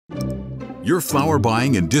Your flower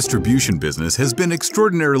buying and distribution business has been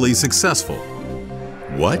extraordinarily successful.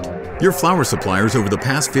 What? Your flower suppliers over the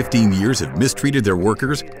past 15 years have mistreated their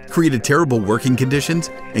workers, created terrible working conditions,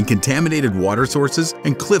 and contaminated water sources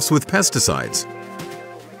and cliffs with pesticides.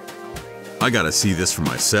 I gotta see this for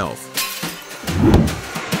myself.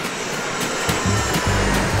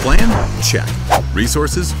 Plan? Check.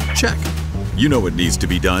 Resources? Check. You know what needs to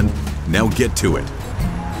be done. Now get to it.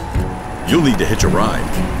 You'll need to hitch a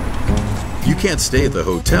ride. You can't stay at the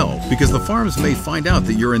hotel because the farms may find out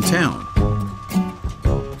that you're in town.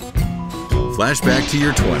 Flashback to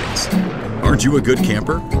your 20s. Aren't you a good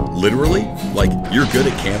camper? Literally? Like you're good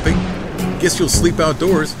at camping? Guess you'll sleep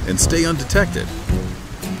outdoors and stay undetected.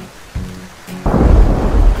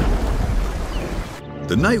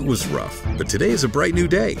 The night was rough, but today is a bright new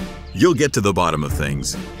day. You'll get to the bottom of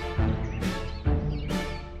things.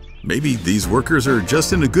 Maybe these workers are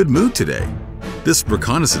just in a good mood today. This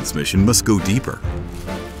reconnaissance mission must go deeper.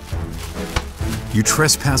 You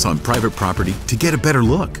trespass on private property to get a better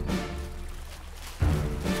look.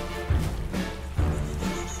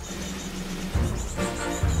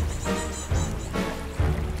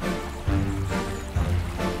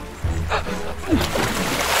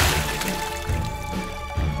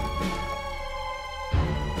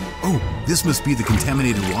 Oh, this must be the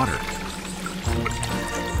contaminated water.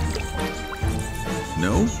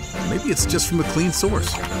 No? Maybe it's just from a clean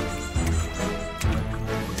source.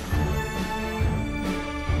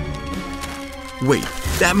 Wait,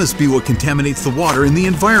 that must be what contaminates the water in the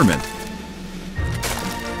environment.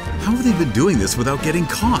 How have they been doing this without getting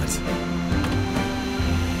caught?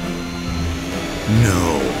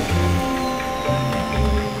 No.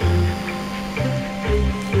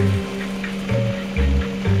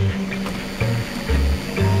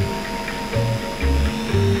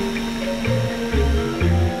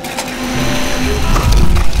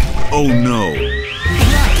 Oh no!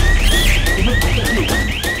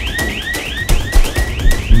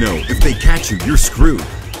 No, if they catch you, you're screwed.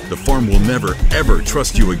 The farm will never, ever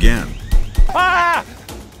trust you again. Ah!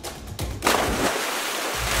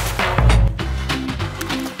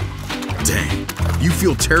 Dang, you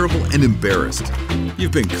feel terrible and embarrassed.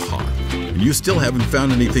 You've been caught, and you still haven't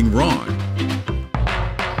found anything wrong.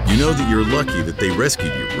 You know that you're lucky that they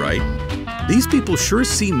rescued you, right? These people sure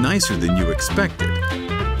seem nicer than you expected.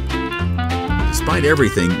 Despite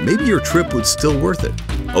everything, maybe your trip was still worth it,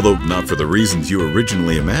 although not for the reasons you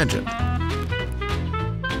originally imagined.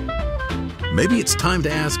 Maybe it's time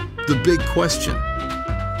to ask the big question.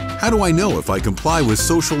 How do I know if I comply with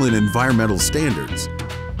social and environmental standards?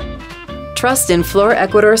 Trust in Flor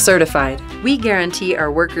Ecuador Certified. We guarantee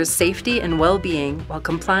our workers' safety and well-being while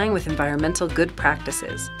complying with environmental good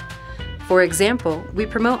practices. For example, we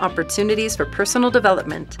promote opportunities for personal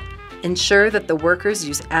development, ensure that the workers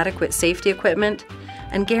use adequate safety equipment,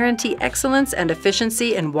 and guarantee excellence and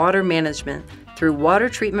efficiency in water management through water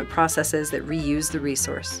treatment processes that reuse the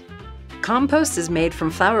resource. Compost is made from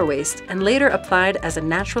flower waste and later applied as a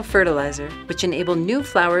natural fertilizer, which enable new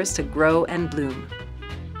flowers to grow and bloom.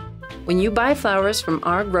 When you buy flowers from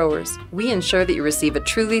our growers, we ensure that you receive a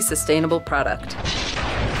truly sustainable product.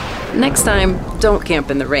 Next time, don't camp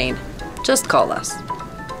in the rain. Just call us.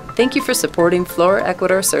 Thank you for supporting Flor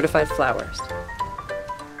Ecuador Certified Flowers.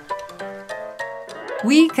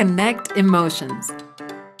 We connect emotions.